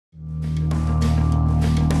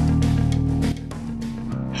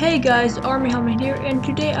Hey guys, Army Helmet here, and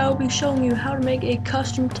today I will be showing you how to make a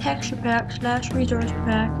custom texture pack / resource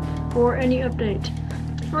pack for any update.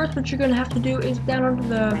 First, what you're going to have to do is download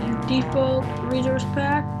the default resource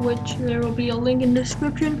pack, which there will be a link in the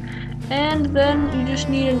description, and then you just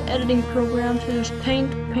need an editing program, so there's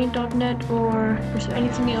Paint, Paint.net, or there's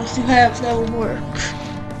anything else you have that will work.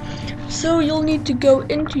 So you'll need to go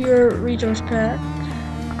into your resource pack.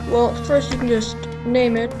 Well, first you can just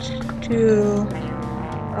name it to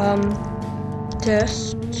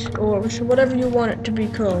test or whatever you want it to be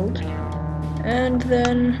called, and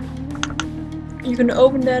then you can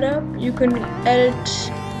open that up. You can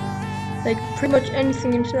edit like pretty much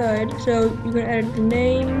anything inside, so you can edit the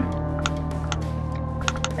name,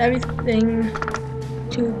 everything,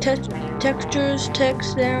 to textures,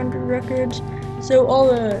 text, sound, records, so all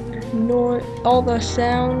the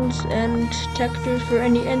sounds and textures for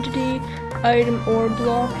any entity, item, or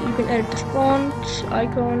block. You can edit the font,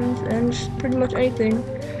 icons, and pretty much anything.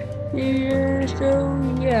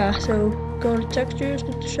 So go to textures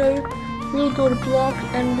to show you. We'll go to block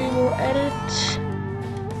and we will edit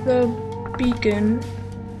the beacon.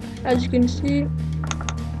 As you can see,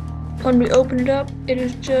 when we open it up, it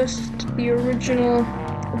is just the original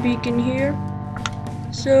beacon here.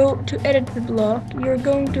 So to edit the block, you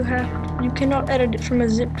cannot edit it from a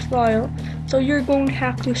zipped file, so you're going to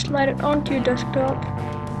have to slide it onto your desktop,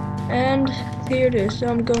 and here it is. So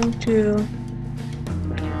I'm going to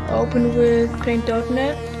open with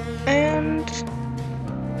Paint.net, and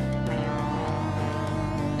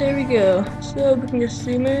there we go. So we can just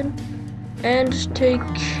zoom in and just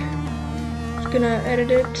gonna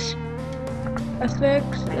edit it,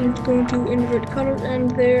 effects, and it's going to invert colors,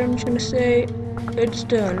 and there I'm just gonna say it's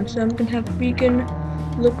done. So I'm gonna have the beacon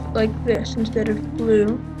look like this instead of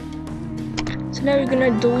blue. So now you're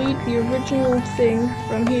gonna delete the original thing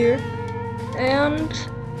from here, and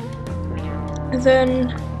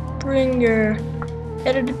then bring your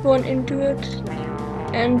edited one into it,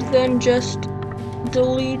 and then just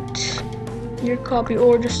delete your copy,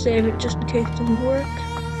 or just save it just in case it doesn't work.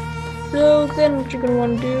 So then what you're gonna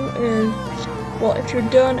want to do is, well, if you're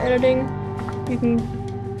done editing, you can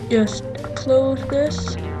just close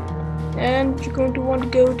this, and you're going to want to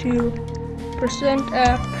go to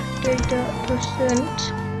 %app data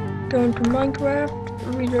 %, go into Minecraft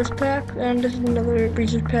resource pack, and this is another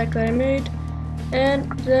resource pack that I made,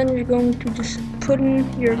 and then you're going to just put in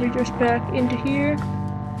your resource pack into here,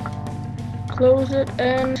 close it,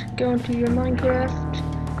 and go into your Minecraft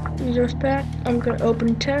resource pack. I'm going to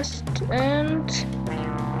open test, and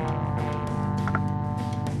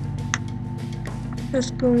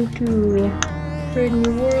just going to create a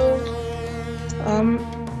new world,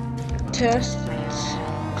 test, just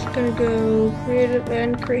gonna go creative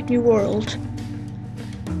and create new world.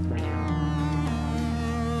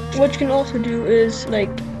 What you can also do is like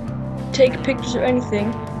take pictures or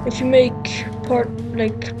anything. If you make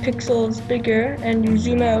pixels bigger and you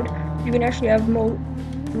zoom out, you can actually have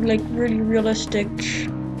really realistic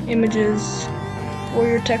images for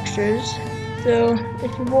your textures. So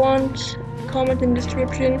if you want, comment in the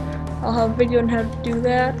description. I'll have a video on how to do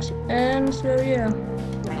that. And so yeah.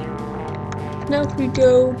 Now if we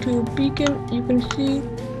go to beacon, you can see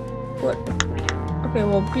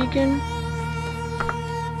beacon.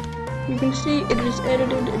 You can see it is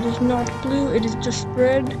edited. It is not blue. It is just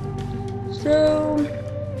red. So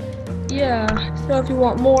yeah. So if you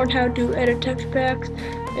want more on how to edit texture packs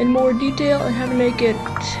in more detail and how to make it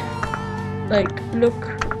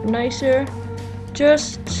look nicer,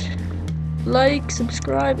 just like,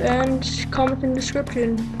 subscribe, and comment in the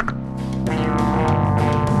description.